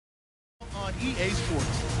EA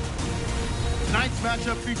Sports. Tonight's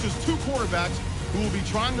matchup features two quarterbacks who will be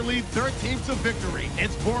trying to lead their teams to victory.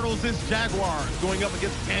 It's Bortles' Jaguars going up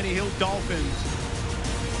against Tannehill Dolphins.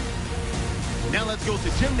 Now let's go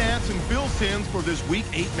to Jim Nantz and Phil Simms for this Week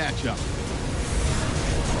 8 matchup.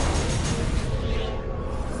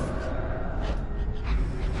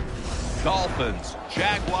 Dolphins,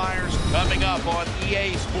 Jaguars coming up on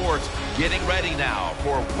EA Sports. Getting ready now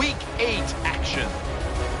for Week 8 action.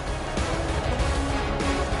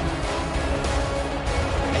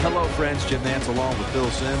 Hello, friends. Jim Nantz along with Phil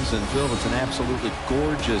Simms. And Phil, it's an absolutely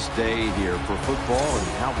gorgeous day here for football. And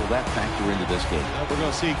how will that factor into this game? We're going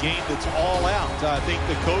to see a game that's all out. I think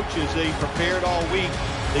the coaches, they prepared all week.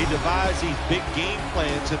 They devised these big game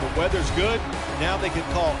plans, and the weather's good. Now they can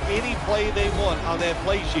call any play they want on that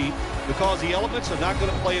play sheet because the elements are not going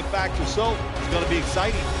to play a factor. So it's going to be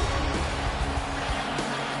exciting.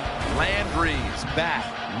 Landry's back,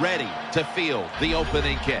 ready to field the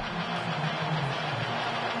opening kick.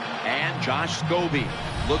 And Josh Scobie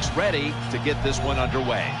looks ready to get this one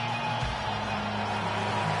underway.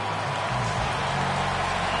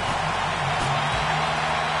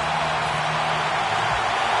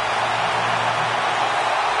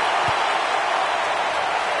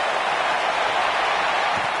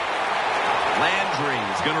 Landry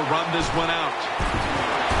is going to run this one out.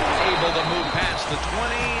 Able to move past the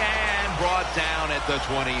 20 and brought down at the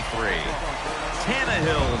 23.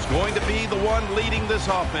 Tannehill is going to be the one leading this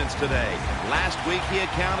offense today. Last week he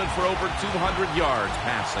accounted for over 200 yards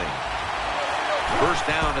passing. First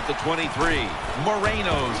down at the 23.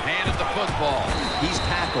 Moreno's handed the football. He's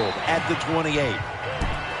tackled at the 28.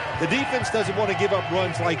 The defense doesn't want to give up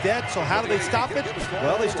runs like that, so how do they stop it?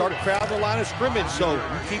 Well, they start crowding the line of scrimmage, so you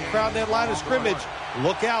keep crowding that line of scrimmage.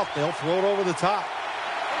 Look out, they'll throw it over the top.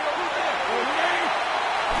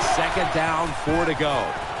 Second down, 4 to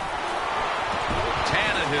go.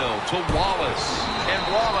 Tannehill to Wallace,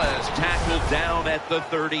 and Wallace tackled down at the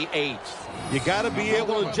 38. You got to be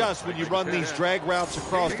able to adjust when you run these drag routes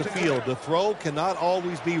across the field. The throw cannot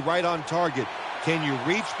always be right on target. Can you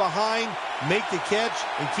reach behind, make the catch,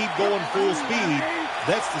 and keep going full speed?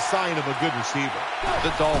 That's the sign of a good receiver.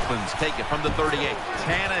 The Dolphins take it from the 38.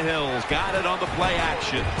 Tannehill's got it on the play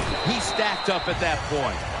action. He stacked up at that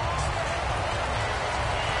point.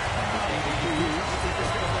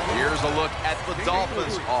 Here's a look at the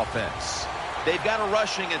Dolphins offense. They've got a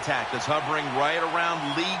rushing attack that's hovering right around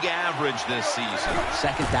league average this season.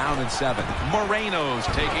 Second down and 7. Moreno's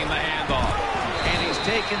taking the handoff. And he's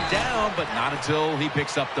taken down, but not until he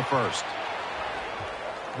picks up the first.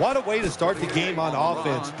 What a way to start the game on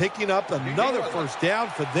offense. Picking up another first down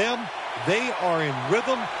for them. They are in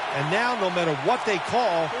rhythm, and now no matter what they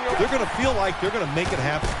call, they're going to feel like they're going to make it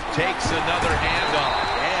happen. Takes another handoff,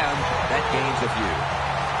 and that gains a few.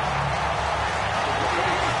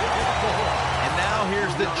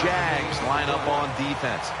 Here's the Jags line up on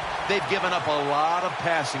defense. They've given up a lot of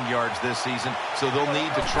passing yards this season, so they'll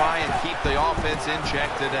need to try and keep the offense in check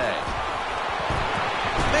today.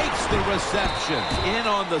 Makes the reception. In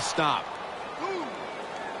on the stop.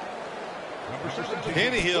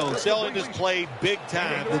 Tannehill selling this play big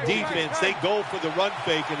time. The defense, they go for the run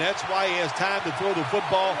fake, and that's why he has time to throw the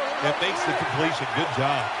football. That makes the completion. Good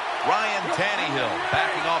job. Ryan Tannehill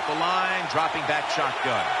backing off the line, dropping back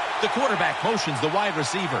shotgun. The quarterback motions the wide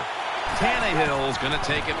receiver. Tannehill's going to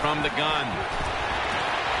take it from the gun.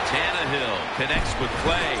 Tannehill connects with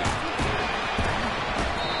Clay.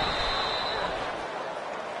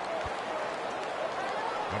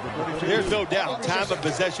 There's no doubt time of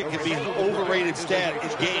possession can be an overrated stat in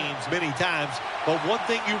games many times. But one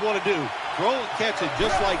thing you want to do, throw and catch it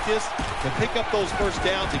just like this to pick up those first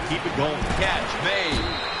downs and keep it going. Catch made.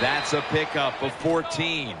 That's a pickup of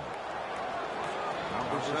 14.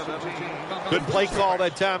 Good play call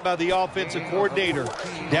that time by the offensive coordinator.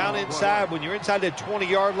 Down inside, when you're inside that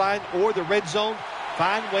 20-yard line or the red zone,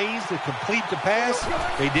 find ways to complete the pass.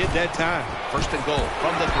 They did that time. First and goal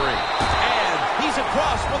from the 3. And he's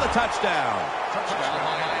across for the touchdown.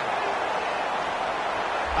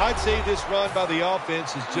 I'd say this run by the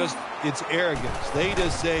offense is just, it's arrogance. They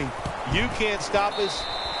just say, you can't stop us.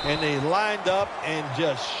 And they lined up and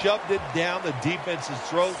just shoved it down the defense's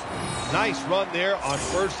throat. Nice run there on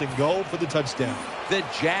first and goal for the touchdown. The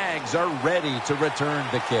Jags are ready to return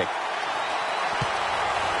the kick.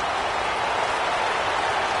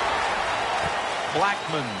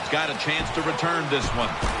 Blackman's got a chance to return this one.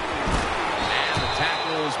 And the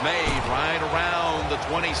tackle's made right around the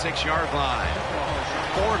 26-yard line.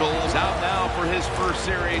 Bortles out now for his first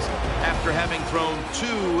series after having thrown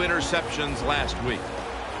 2 interceptions last week.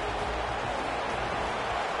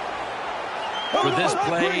 For this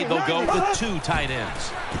play, they'll go with 2 tight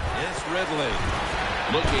ends. It's Ridley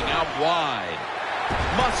looking out wide.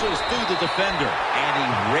 Muscles through the defender, and he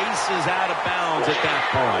races out of bounds at that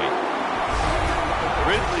point.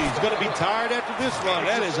 Ridley's going to be tired after this run.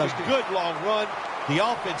 That is a good long run. The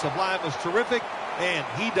offensive line was terrific, and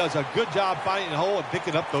he does a good job finding the hole and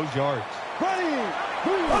picking up those yards.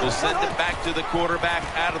 We'll send it back to the quarterback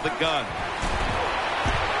out of the gun.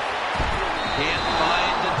 Can't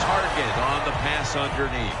find the target on the pass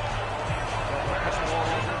underneath.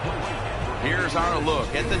 Here's our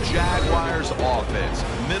look at the Jaguars offense.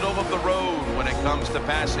 Middle of the road when it comes to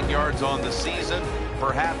passing yards on the season.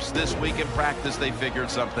 Perhaps this week in practice they figured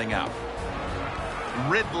something out.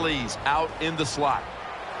 Ridley's out in the slot.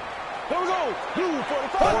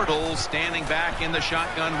 Bortles standing back in the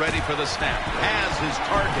shotgun ready for the snap. Has his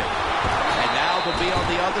target. And now they'll be on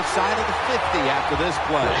the other side of the 50 after this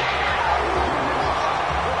play.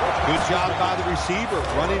 Good job by the receiver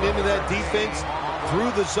running into that defense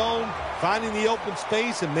through the zone, finding the open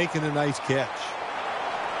space and making a nice catch.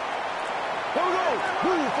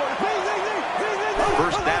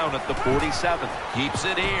 First down at the 47. Keeps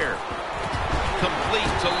it here.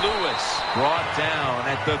 Complete to Lewis. Brought down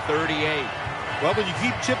at the 38. Well, when you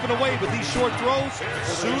keep chipping away with these short throws,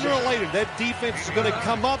 sooner or later that defense is going to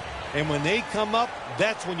come up, and when they come up,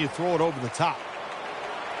 that's when you throw it over the top.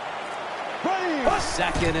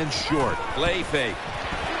 Second and short. Play fake.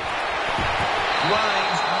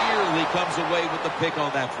 Grimes nearly comes away with the pick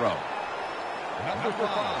on that throw.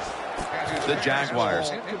 The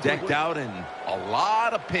Jaguars decked out in a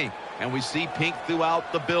lot of pink, and we see pink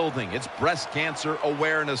throughout the building. It's Breast Cancer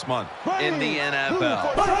Awareness Month in the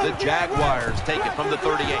NFL. The Jaguars take it from the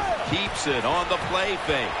 38. Keeps it on the play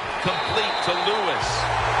fake. Complete to Lewis.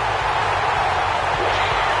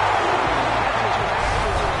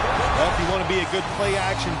 Well, if you want to be a good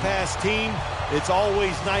play-action pass team, it's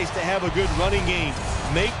always nice to have a good running game.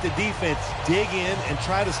 Make the defense dig in and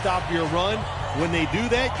try to stop your run. When they do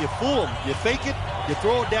that, you fool them. You fake it, you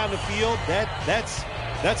throw it down the field. That's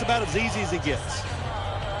about as easy as it gets.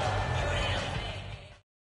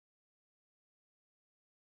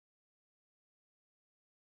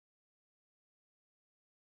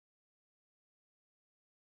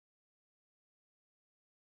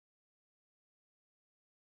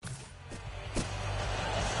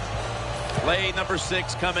 Play number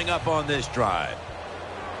 6 coming up on this drive.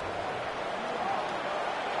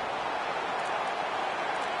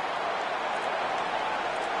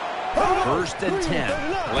 First and 10.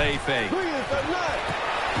 Play fake.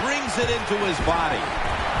 Brings it into his body.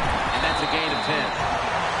 And that's a gain of 10.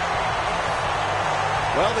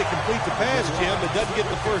 Well, they complete the pass, Jim, but doesn't get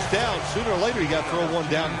the first down. Sooner or later, you got to throw one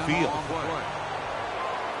down the field.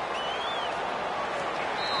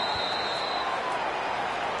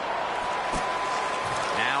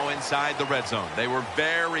 Now inside the red zone. They were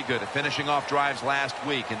very good at finishing off drives last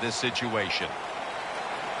week in this situation.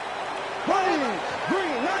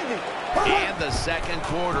 And the second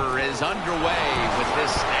quarter is underway with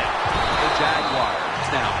this snap. The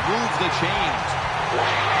Jaguars now move the chains.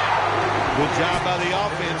 Good job by the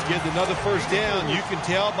offense getting another first down. You can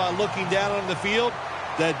tell by looking down on the field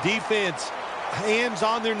that defense, hands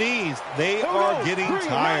on their knees. They are getting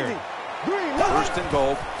tired. First and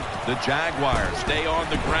goal. The Jaguars stay on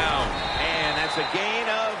the ground. And that's a gain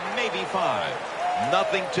of maybe 5.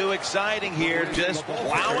 Nothing too exciting here, just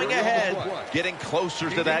plowing ahead, getting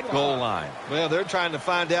closer to that goal line. Well, they're trying to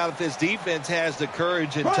find out if this defense has the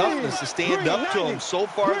courage and toughness to stand up to them. So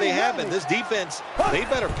far, they haven't. This defense, they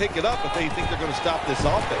better pick it up if they think they're going to stop this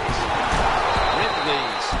offense.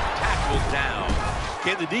 Ridley's tackled down.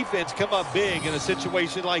 Can the defense come up big in a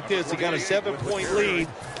situation like this? They got a 7-point lead.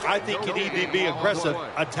 I think you need to be aggressive,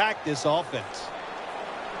 attack this offense.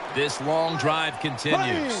 This long drive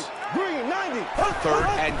continues. Third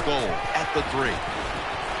and goal at the 3.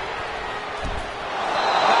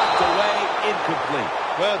 Knocked away, incomplete.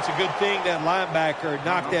 Well, it's a good thing that linebacker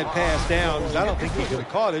knocked that pass down. I don't think he could have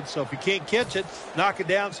caught it, so if you can't catch it, knock it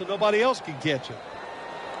down so nobody else can catch it.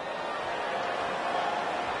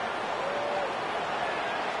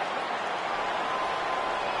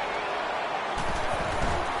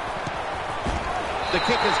 The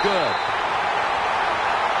kick is good.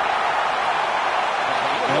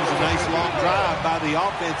 That was a nice long drive by the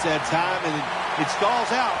offense that time, and it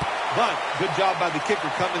stalls out. But good job by the kicker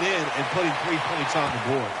coming in and putting 3 points on the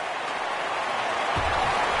board.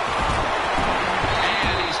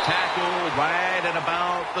 And he's tackled right at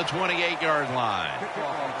about the 28-yard line.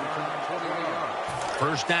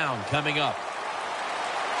 First down coming up.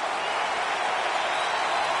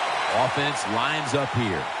 Offense lines up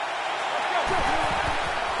here.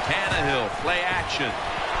 Tannehill, play action.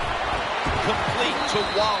 Complete to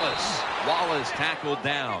Wallace. Wallace tackled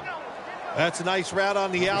down. That's a nice route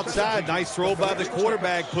on the outside. Nice throw by the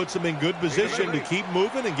quarterback. Puts him in good position to keep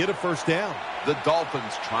moving and get a first down. The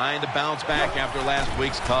Dolphins trying to bounce back after last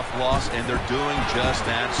week's tough loss, and they're doing just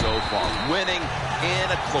that so far. Winning in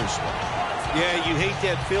a close one. Yeah, you hate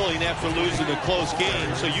that feeling after losing a close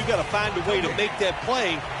game, so you got to find a way to make that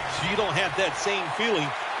play so you don't have that same feeling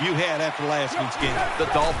you had after last week's game.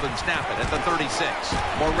 The Dolphins snap it at the 36.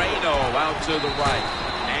 Moreno out to the right.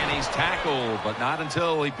 And he's tackled, but not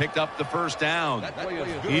until he picked up the first down.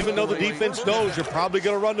 Even though the defense knows you're probably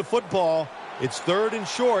going to run the football, it's 3rd and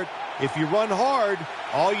short. If you run hard,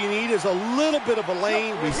 all you need is a little bit of a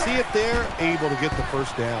lane. We see it there, able to get the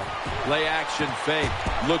first down. Play action fake,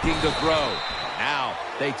 looking to throw. Now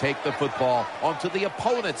they take the football onto the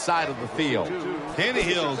opponent's side of the field.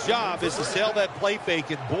 Tannehill's job is to sell that play fake,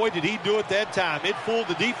 and boy, did he do it that time. It fooled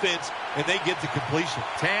the defense, and they get the completion.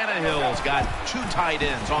 Tannehill's got 2 tight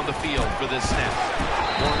ends on the field for this snap.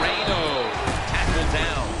 Moreno tackled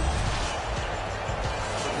down.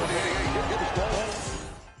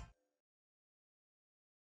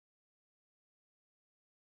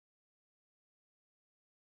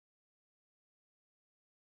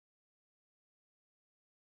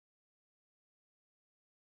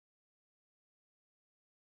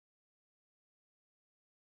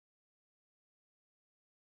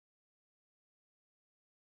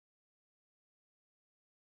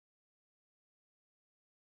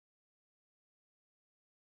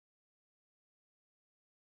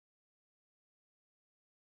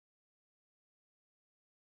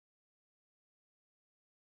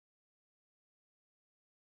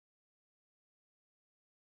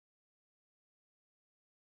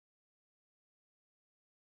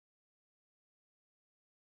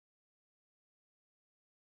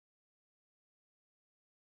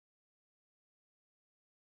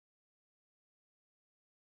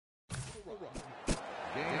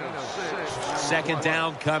 Second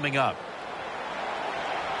down coming up.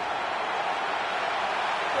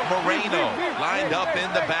 Moreno lined up in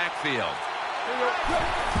the backfield.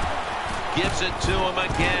 Gives it to him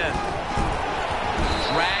again.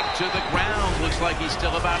 Dragged to the ground. Looks like he's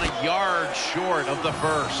still about a yard short of the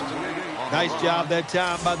first. Nice job that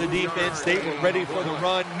time by the defense. They were ready for the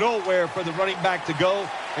run. Nowhere for the running back to go.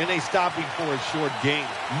 And they stop him for a short gain.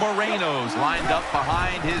 Moreno's lined up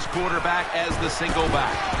behind his quarterback as the single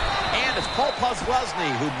back. And it's Paul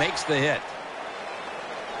Posluszny who makes the hit.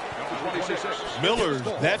 Miller,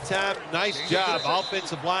 that time, nice job.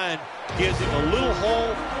 Offensive line gives him a little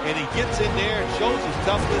hole, and he gets in there and shows his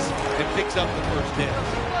toughness and picks up the first down.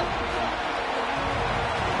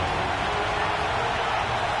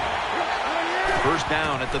 First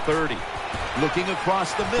down at the 30. Looking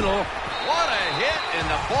across the middle. What a hit, and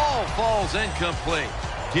the ball falls incomplete.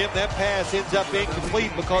 Jim, that pass ends up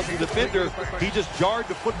incomplete because the defender, he just jarred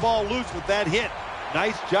the football loose with that hit.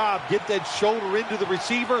 Nice job. Get that shoulder into the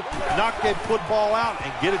receiver, knock that football out,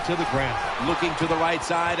 and get it to the ground. Looking to the right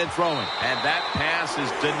side and throwing. And that pass is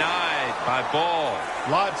denied by Ball.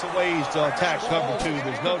 Lots of ways to attack cover 2.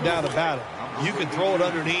 There's no doubt about it. You can throw it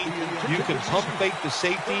underneath. You can pump fake the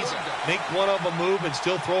safeties, make one of them move, and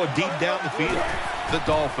still throw it deep down the field. The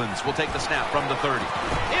Dolphins will take the snap from the 30.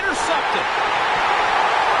 Intercepted.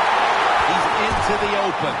 He's into the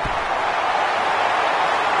open.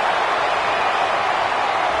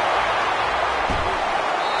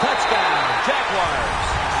 Touchdown, Jaguars.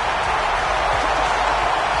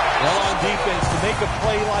 Well, on defense, to make a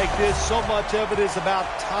play like this, so much of it is about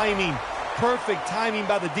timing. Perfect timing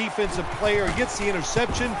by the defensive player. He gets the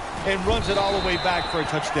interception and runs it all the way back for a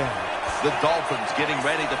touchdown. The Dolphins getting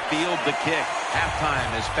ready to field the kick.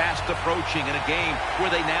 Halftime is fast approaching in a game where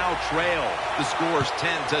they now trail. The score's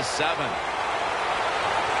 10-7.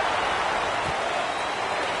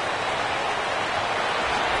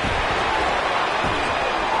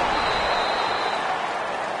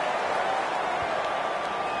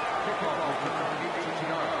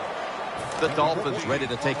 The Dolphins ready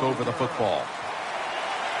to take over the football.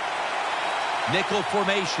 Nickel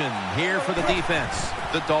formation here for the defense.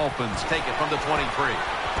 The Dolphins take it from the 23.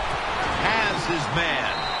 Has his man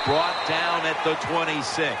brought down at the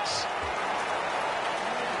 26.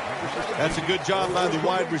 That's a good job by the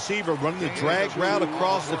wide receiver running the drag route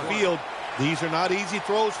across the field. These are not easy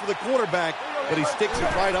throws for the quarterback, but he sticks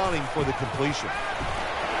it right on him for the completion.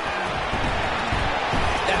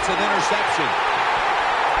 That's an interception.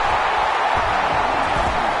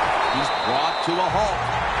 He's brought to a halt.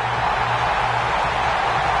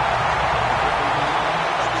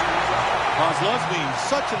 Posluszny,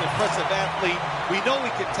 such an impressive athlete. We know he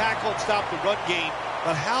can tackle and stop the run game,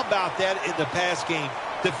 but how about that in the pass game?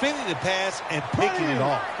 Defending the pass and picking it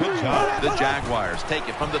off. Good job. The Jaguars take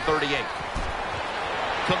it from the 38.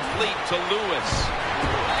 Complete to Lewis.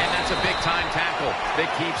 And that's a big-time tackle that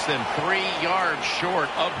keeps them 3 yards short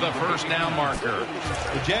of the first down marker.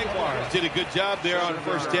 The Jaguars did a good job there on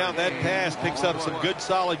first down. That pass picks up some good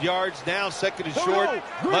solid yards. Now second and short.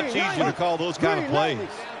 Much easier to call those kind of plays.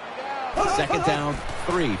 Second down,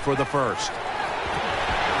 3 for the first.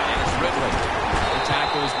 And it's Ridley. The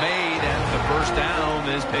tackle's made, and the first down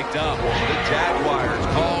is picked up. The Jaguars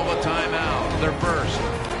call a timeout. Their first.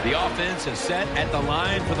 The offense is set at the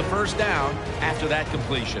line for the first down after that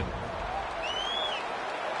completion.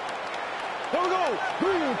 Here we go.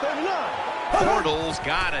 Green 39. Bortles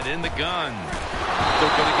got it in the gun.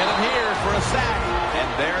 They're going to get him here for a sack. And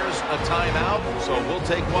there's a timeout, so we'll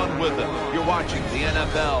take one with them. You're watching the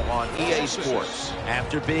NFL on EA Sports.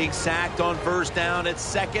 After being sacked on first down, it's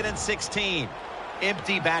 2nd and 16.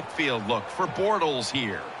 Empty backfield look for Bortles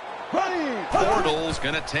here. Bortles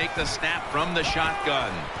going to take the snap from the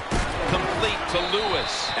shotgun. Complete to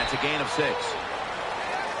Lewis. That's a gain of 6.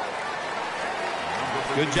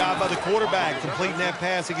 Good job by the quarterback completing that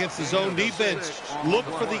pass against the zone defense. Look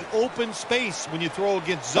for the open space when you throw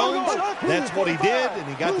against zones. That's what he did, and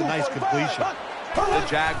he got the nice completion. The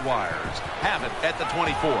Jaguars have it at the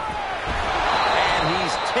 24. And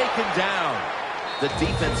he's taken down. The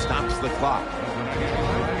defense stops the clock.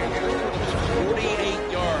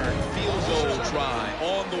 48-yard field goal try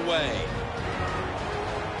on the way.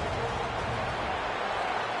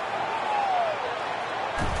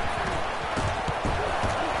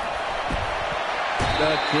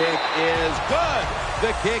 The kick is good.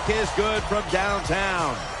 The kick is good from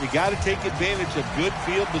downtown. You got to take advantage of good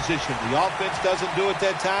field position. The offense doesn't do it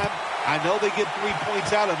that time. I know they get 3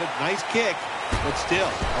 points out of it. Nice kick, but still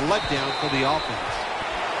a letdown for the offense.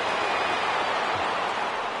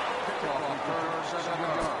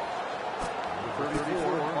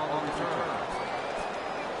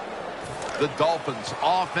 The Dolphins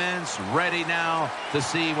offense ready now to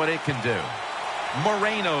see what it can do.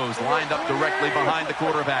 Moreno's lined up directly behind the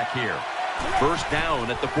quarterback here. First down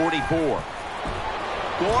at the 44.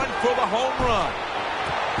 Going for the home run.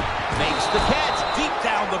 Makes the catch deep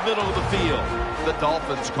down the middle of the field. The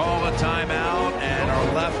Dolphins call a timeout and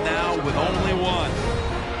are left now with only one.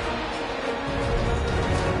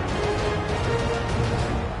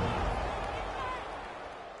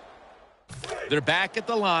 They're back at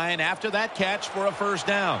the line after that catch for a first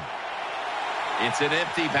down. It's an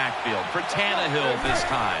empty backfield for Tannehill this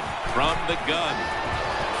time. From the gun.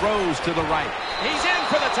 Throws to the right. He's in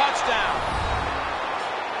for the touchdown.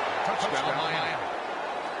 Touchdown Miami.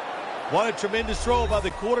 What a tremendous throw by the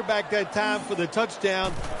quarterback that time for the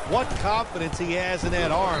touchdown. What confidence he has in that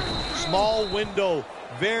arm. Small window.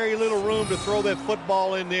 Very little room to throw that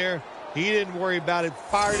football in there. He didn't worry about it.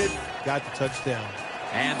 Fired it. Got the touchdown.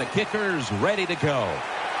 And the kicker's ready to go.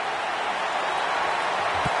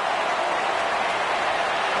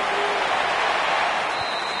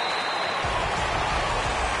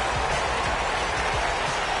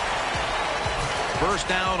 First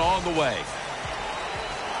down on the way.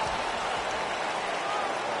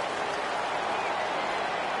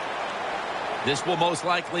 This will most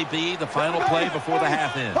likely be the final play before the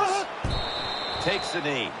half ends. Takes the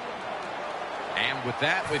knee. And with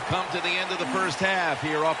that, we've come to the end of the first half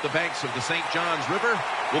here off the banks of the St. Johns River.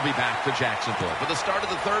 We'll be back to Jacksonville for the start of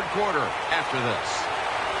the third quarter after this.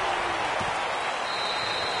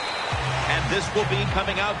 And this will be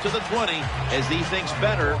coming out to the 20 as he thinks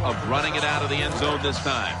better of running it out of the end zone this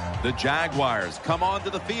time. The Jaguars come onto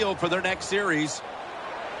the field for their next series.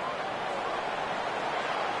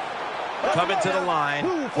 Coming to the line,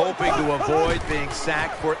 hoping to avoid being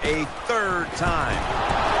sacked for a third time.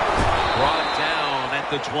 Brought down at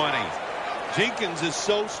the 20. Jenkins is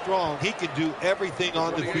so strong, he can do everything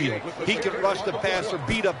on the field. He can rush the passer,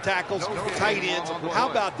 beat up tackles, tight ends. How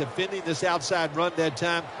about defending this outside run that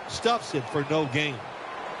time? Stuffs it for no gain.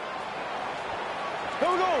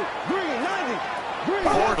 Here we go. Green 90. Green.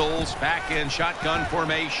 Bortles back in shotgun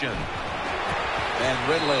formation. And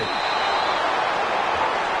Ridley.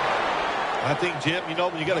 I think, Jim, you know,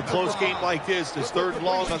 when you got a close game like this, this third and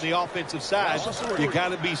long on the offensive side, you got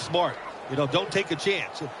to be smart. You know, don't take a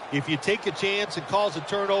chance. If you take a chance and cause a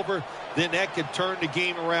turnover, then that could turn the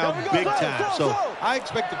game around big time. So I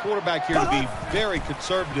expect the quarterback here to be very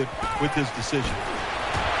conservative with his decision.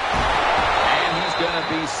 And he's going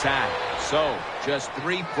to be sacked. So just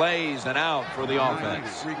 3 plays and out for the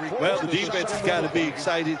offense. Well, the defense has got to be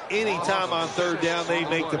excited. Anytime on third down they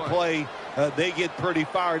make the play, they get pretty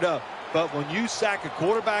fired up. but when you sack a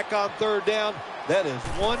quarterback on third down, that is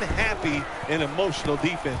one happy and emotional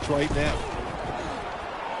defense right now.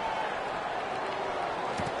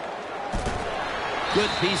 Good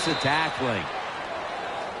piece of tackling.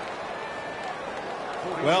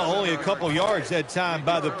 Well, only a couple yards that time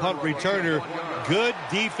by the punt returner. Good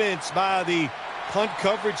defense by the punt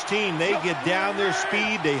coverage team. They get down their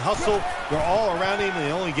speed. They hustle. They're all around him, and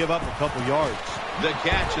they only give up a couple yards. The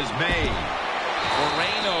catch is made.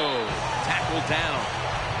 Moreno tackled down.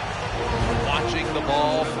 Watching the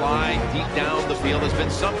ball fly deep down the field has been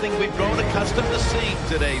something we've grown accustomed to seeing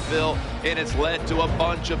today, Phil, and it's led to a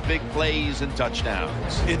bunch of big plays and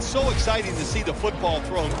touchdowns. It's so exciting to see the football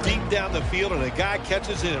thrown deep down the field and a guy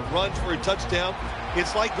catches it and runs for a touchdown.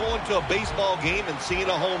 It's like going to a baseball game and seeing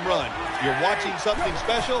a home run. You're watching something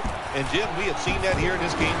special, and Jim, we have seen that here in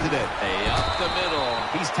this game today. Hey, up the middle.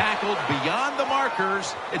 He's tackled beyond the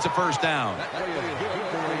markers. It's a first down.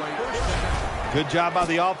 Good job by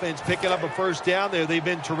the offense picking up a first down there. They've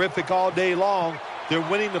been terrific all day long. They're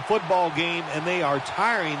winning the football game, and they are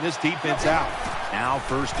tiring this defense out. Now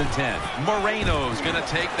 1st and 10. Moreno's going to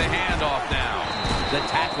take the handoff now. The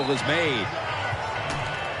tackle is made.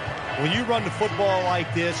 When you run the football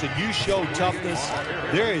like this and you show toughness,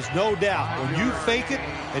 there is no doubt when you fake it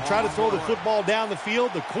and try to throw the football down the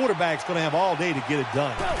field, the quarterback's going to have all day to get it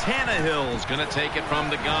done. Tannehill's going to take it from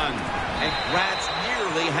the gun. And Gratz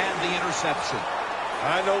nearly had the interception.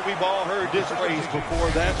 I know we've all heard this phrase before.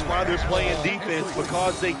 That's why they're playing defense,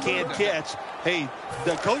 because they can't catch. Hey,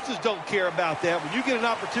 the coaches don't care about that. When you get an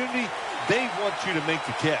opportunity, they want you to make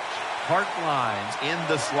the catch. Hart lines in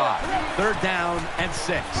the slot. 3rd down and 6.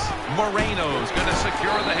 Moreno's going to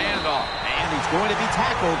secure the handoff. And he's going to be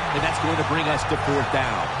tackled, and that's going to bring us to 4th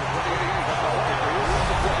down.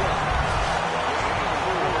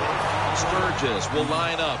 Sturgis will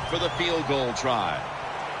line up for the field goal try.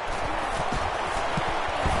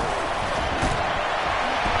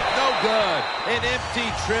 No good. An empty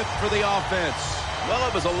trip for the offense. Well,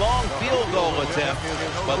 it was a long field goal attempt,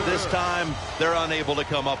 but this time they're unable to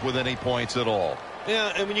come up with any points at all.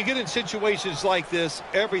 Yeah, and when you get in situations like this,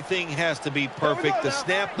 everything has to be perfect. The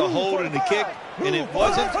snap, the hold, and the kick, and it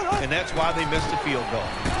wasn't, and that's why they missed the field goal.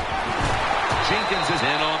 Jenkins is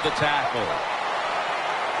in on the tackle.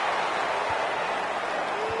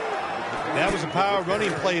 That was a power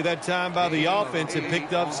running play that time by the offense. It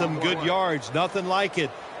picked up some good yards. Nothing like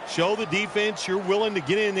it. Show the defense you're willing to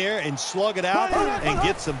get in there and slug it out and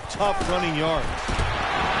get some tough running yards.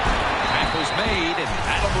 Tackle's made, and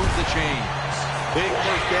that'll move the chains. Big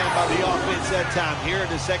first down by the offense that time. Here in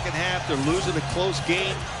the second half, they're losing a close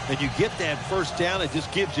game, and you get that first down. It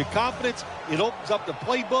just gives you confidence. It opens up the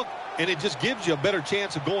playbook, and it just gives you a better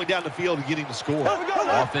chance of going down the field and getting the score.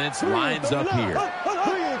 Offense lines up here.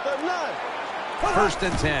 1st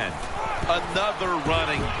and 10. Another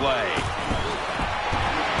running play.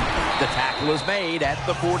 The tackle is made at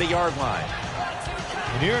the 40-yard line.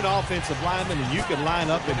 When you're an offensive lineman and you can line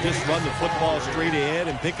up and just run the football straight ahead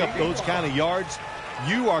and pick up those kind of yards,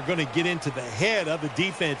 you are going to get into the head of the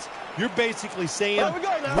defense. You're basically saying,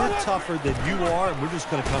 we're tougher than you are, and we're just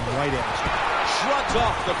going to come right at you. Shrugs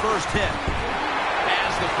off the first hit.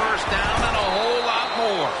 Has the first down and a whole lot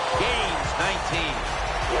more. Gains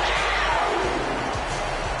 19.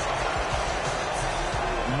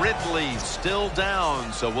 Ridley still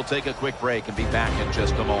down, so we'll take a quick break and be back in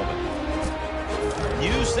just a moment.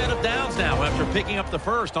 New set of downs now after picking up the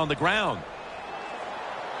first on the ground.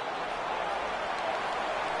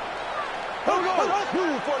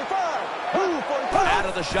 Out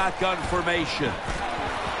of the shotgun formation.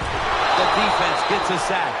 The defense gets a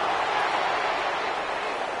sack.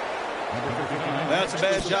 That's a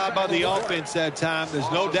bad job by the offense that time. There's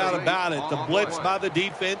no doubt about it. The blitz by the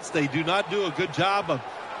defense, they do not do a good job of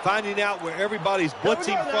finding out where everybody's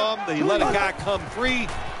blitzing from. They let a guy come free,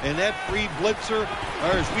 and that free blitzer,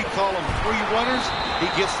 or as we call them, free runners, he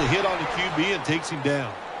gets the hit on the QB and takes him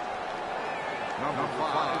down.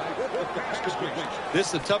 This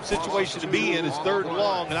is a tough situation to be in. It's 3rd and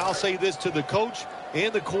long, and I'll say this to the coach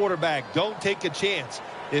and the quarterback. Don't take a chance.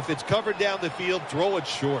 If it's covered down the field, throw it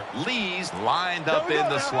short. Lee's lined up in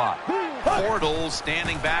the slot. Bortles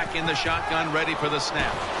standing back in the shotgun, ready for the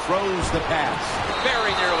snap. Throws the pass.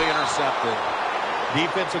 Very nearly intercepted.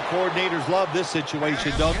 Defensive coordinators love this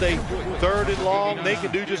situation, don't they? 3rd and long, they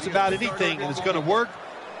can do just about anything, and it's going to work,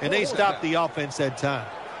 and they stop the offense that time.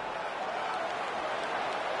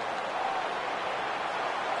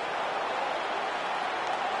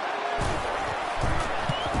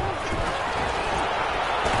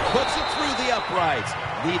 Puts it through the uprights.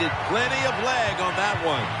 Needed plenty of leg on that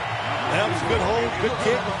one. That was a good hold, good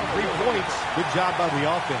kick, 3 points. Good job by the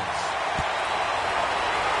offense.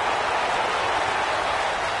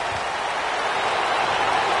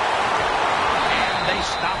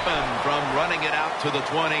 open from running it out to the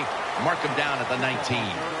 20. Mark him down at the 19.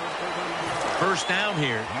 First down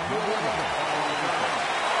here.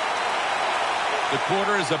 The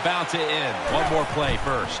quarter is about to end. One more play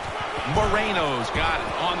first. Moreno's got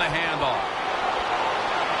it on the handoff.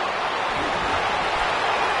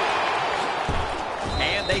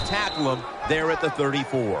 And they tackle him there at the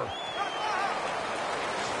 34.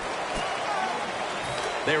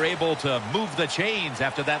 They're able to move the chains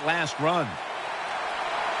after that last run.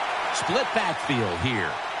 Split backfield here.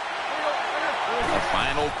 The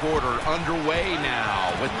final quarter underway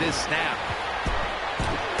now with this snap.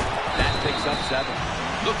 That picks up 7.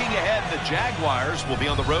 Looking ahead, the Jaguars will be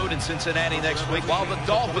on the road in Cincinnati next week, while the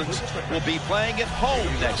Dolphins will be playing at home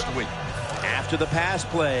next week. After the pass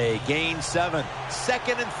play, gain 7.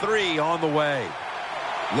 2nd and 3 on the way.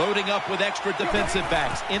 Loading up with extra defensive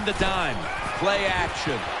backs in the dime. Play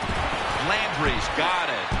action. Landry's got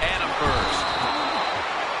it, and a first.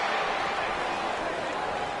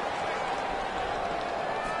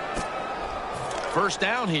 First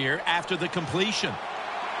down here after the completion.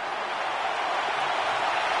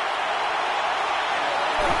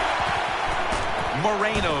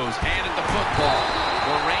 Moreno's handed the football.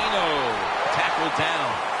 Moreno tackled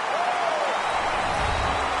down.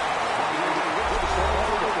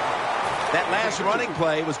 That last running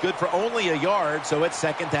play was good for only a yard, so it's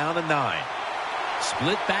 2nd down and 9.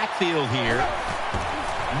 Split backfield here.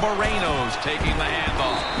 Moreno's taking the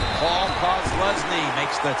handoff. Paul Kozlowski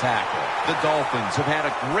makes the tackle. The Dolphins have had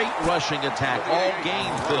a great rushing attack all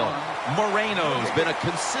game, Phil. Moreno's been a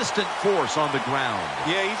consistent force on the ground.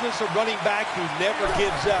 Yeah, he's just a running back who never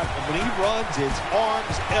gives up. And when he runs, his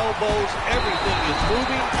arms, elbows, everything is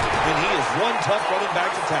moving, and he is one tough running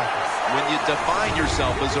back to tackle. When you define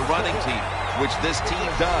yourself as a running team, which this team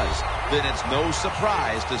does, then it's no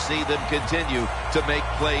surprise to see them continue to make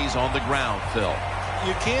plays on the ground, Phil.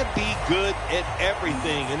 You can't be good at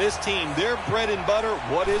everything. And this team, their bread and butter,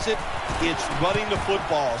 what is it? It's running the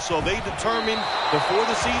football. So they determined before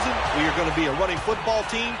the season, we are going to be a running football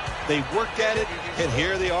team. They worked at it, and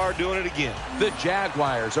here they are doing it again. The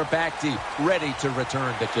Jaguars are back deep, ready to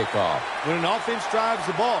return the kickoff. When an offense drives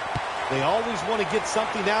the ball, they always want to get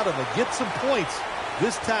something out of it, get some points.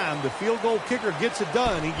 This time, the field goal kicker gets it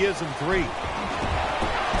done. He gives them 3. Ball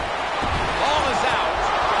is out.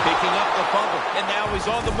 Picking up the fumble, and now he's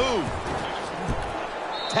on the move.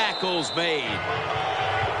 Tackles made.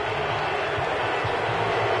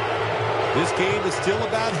 This game is still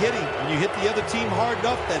about hitting. When you hit the other team hard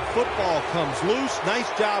enough, that football comes loose. Nice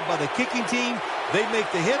job by the kicking team. They make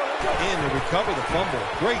the hit, and they recover the fumble.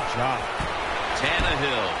 Great job.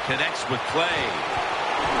 Tannehill connects with Clay.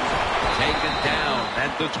 Taken down at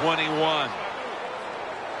the 21.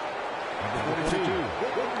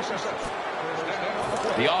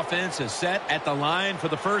 The offense is set at the line for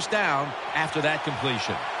the first down after that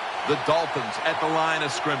completion. The Dolphins at the line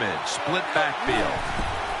of scrimmage. Split backfield.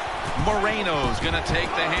 Moreno's going to take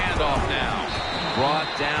the handoff now.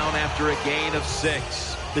 Brought down after a gain of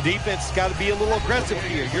 6. The defense has got to be a little aggressive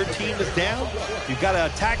here. Your team is down. You've got to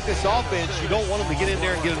attack this offense. You don't want them to get in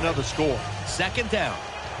there and get another score. 2nd down.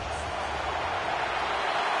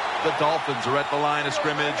 The Dolphins are at the line of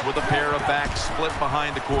scrimmage with a pair of backs split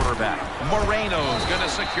behind the quarterback. Moreno's going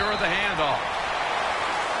to secure the handoff.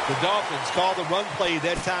 The Dolphins call the run play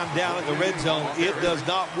that time down in the red zone. It does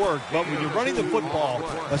not work. But when you're running the football,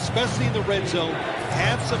 especially in the red zone,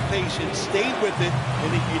 have some patience, stay with it,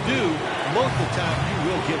 and if you do, most of the time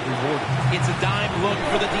you will get rewarded. It's a dime look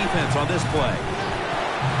for the defense on this play.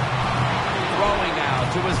 Throwing out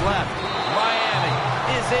to his left. Miami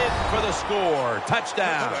is in for the score.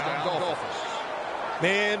 Touchdown.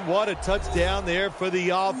 Man, what a touchdown there for the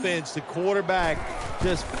offense. The quarterback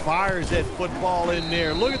just fires that football in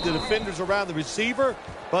there. Look at the defenders around the receiver,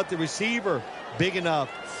 but the receiver big enough,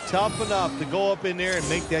 tough enough to go up in there and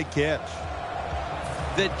make that catch.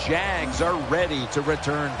 The Jags are ready to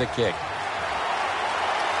return the kick.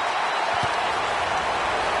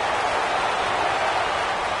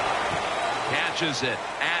 Catches it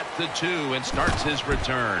at the 2 and starts his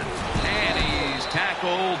return. And he's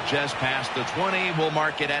tackled just past the 20. We'll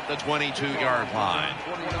mark it at the 22-yard line.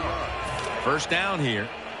 First down here.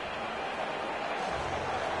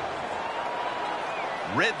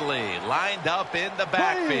 Ridley lined up in the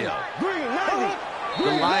backfield. Green, 90.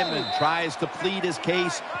 The lineman tries to plead his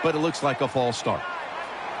case, but it looks like a false start.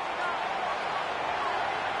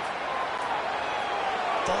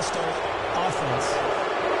 False start, offense.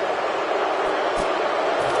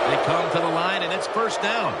 They come to the line, and it's first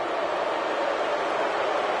down.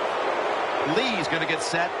 Lee's going to get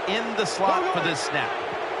set in the slot for this snap.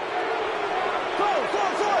 Go.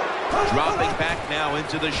 Dropping back now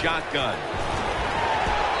into the shotgun.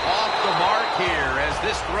 Off the mark here as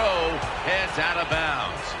this throw heads out of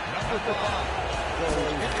bounds.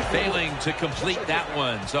 Failing to complete that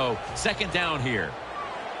one, so second down here.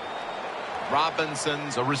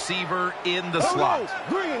 Robinson's a receiver in the slot.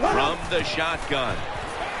 From the shotgun.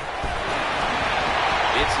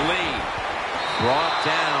 It's Lee. Brought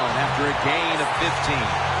down after a gain of 15.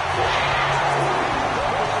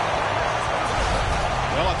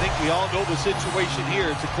 Well, I think we all know the situation here.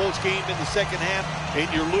 It's a close game in the second half,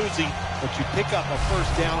 and you're losing, but you pick up a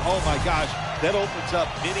first down. Oh, my gosh, that opens up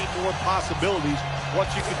many more possibilities,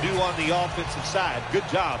 what you can do on the offensive side. Good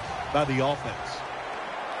job by the offense.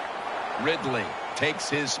 Ridley takes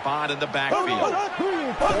his spot in the backfield.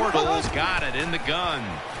 Bortles got it in the gun.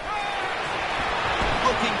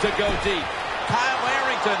 Looking to go deep. Kyle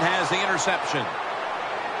Arrington has the interception.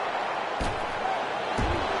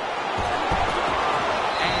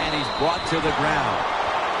 And he's brought to the ground.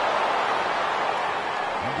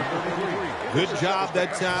 Good job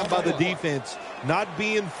that time by the defense. Not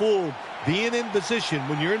being fooled, being in position.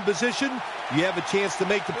 When you're in position, you have a chance to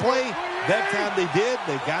make the play. That time they did.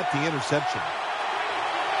 They got the interception.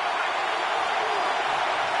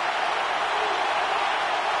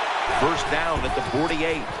 First down at the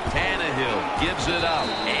 48. Tannehill gives it up,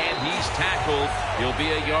 and he's tackled. He'll be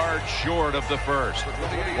a yard short of the first.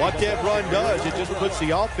 What that run does, it just puts the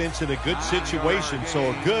offense in a good situation. So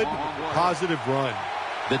a good, positive run.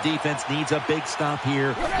 The defense needs a big stop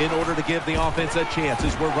here in order to give the offense a chance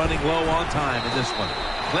as we're running low on time in this one.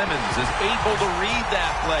 Clemens is able to read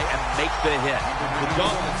that play and make the hit. The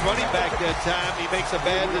Dolphins running back that time, he makes a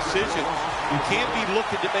bad decision. You can't be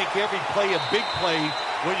looking to make every play a big play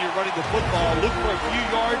when you're running the football. Look for a few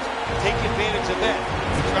yards, take advantage of that.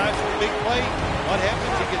 He tries for a big play. What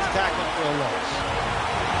happens? He gets tackled for a loss.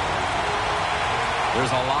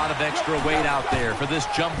 There's a lot of extra weight out there for this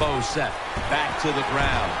jumbo set. Back to the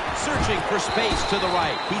ground. Searching for space to the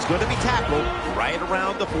right. He's going to be tackled right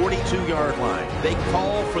around the 42-yard line. They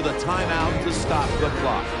call for the timeout to stop the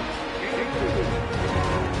clock.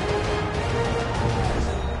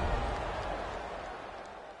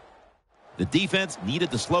 The defense needed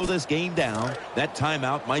to slow this game down. That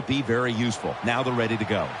timeout might be very useful. Now they're ready to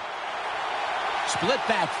go. Split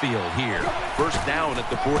backfield here. First down at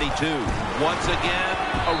the 42. Once again,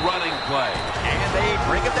 a running play. And they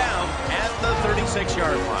bring it down at the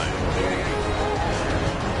 36-yard line.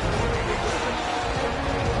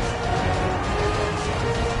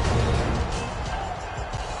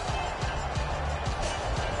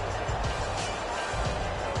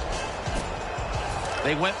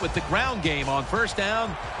 They went with the ground game on first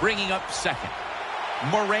down, bringing up second.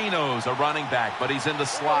 Moreno's a running back, but he's in the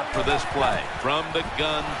slot for this play. From the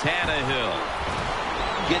gun, Tannehill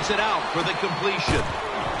gets it out for the completion.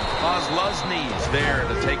 Ozluzny's there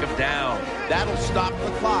to take him down. That'll stop the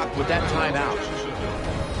clock with that timeout.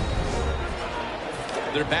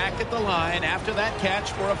 They're back at the line after that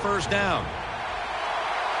catch for a first down.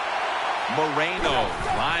 Moreno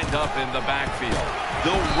lined up in the backfield.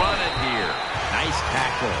 They'll run it here. Nice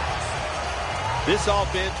tackle. This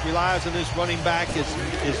offense relies on this running back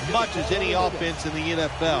as much as any offense in the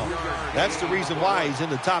NFL. That's the reason why he's in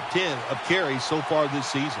the top 10 of carries so far this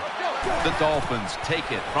season. The Dolphins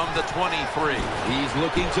take it from the 23. He's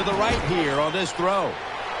looking to the right here on this throw.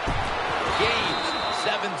 Gains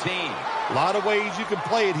 17. A lot of ways you can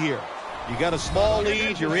play it here. You got a small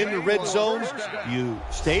lead. You're in the red zones. You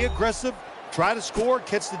stay aggressive, try to score,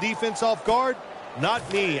 catch the defense off guard. Not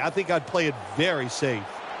me. I think I'd play it very safe.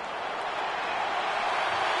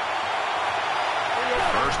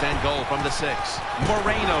 First and goal from the 6.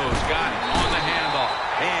 Moreno's got it on the handoff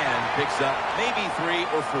and picks up maybe 3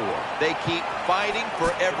 or 4. They keep fighting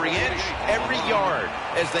for every inch, every yard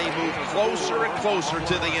as they move closer and closer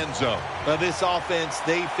to the end zone. Now this offense,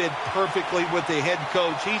 they fit perfectly with the head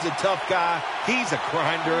coach. He's a tough guy. He's a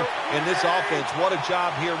grinder. And this offense, what a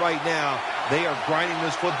job here right now. They are grinding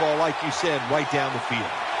this football, like you said, right down the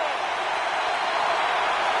field.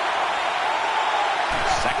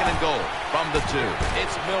 Second and goal from the 2.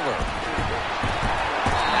 It's Miller.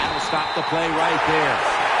 That'll stop the play right there.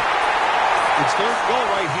 It's third and goal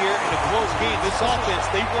right here in a close game. This offense,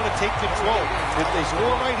 they want to take control. If they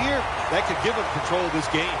score right here, that could give them control of this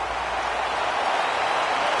game.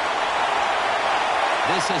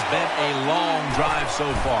 This has been a long drive so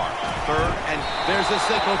far. Third, and there's a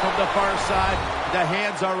signal from the far side. The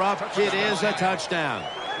hands are up. It is a touchdown.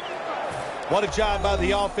 What a job by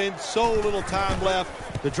the offense. So little time left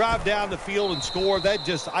to drive down the field and score. That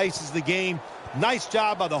just ices the game. Nice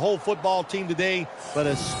job by the whole football team today, but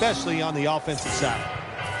especially on the offensive side.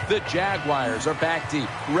 The Jaguars are back deep,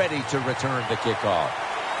 ready to return the kickoff.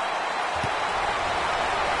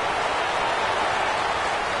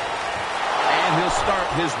 And he'll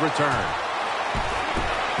start his return.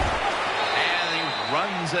 And he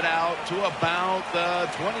runs it out to about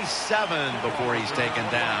the 27 before he's taken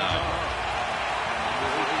down.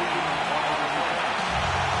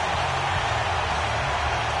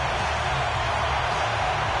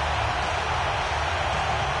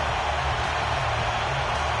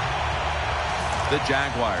 The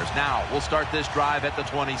Jaguars now will start this drive at the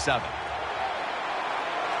 27.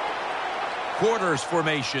 Quarters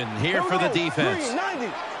formation here for the defense.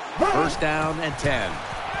 390. First down and 10.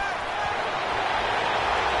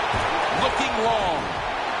 Looking long.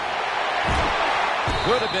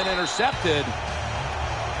 Could have been intercepted.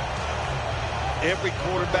 Every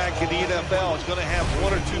quarterback in the NFL is going to have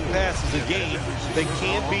one or two passes a game that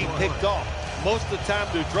can be picked off. Most of the time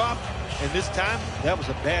they're dropped. And this time, that was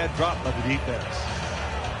a bad drop by the defense.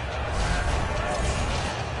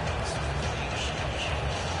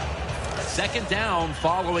 Second down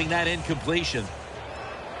following that incompletion.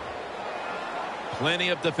 Plenty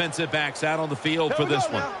of defensive backs out on the field for this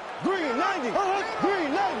one. 390.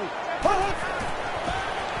 390.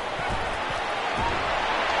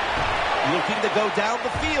 Looking to go down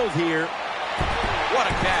the field here. What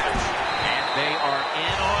a catch. And they are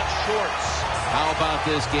in on shorts. How about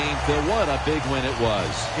this game, Phil? What a big win it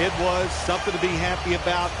was. It was something to be happy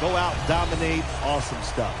about. Go out, dominate. Awesome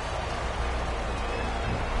stuff.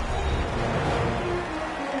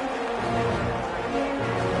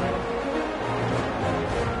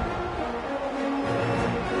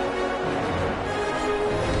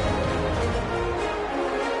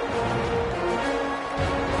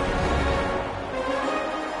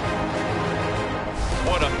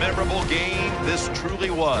 What a memorable game this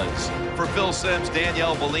truly was. For Phil Simms,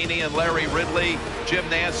 Danielle Bellini, and Larry Ridley, Jim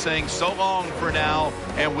Nantz saying so long for now,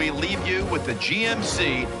 and we leave you with the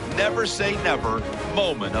GMC Never Say Never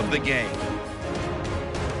moment of the game.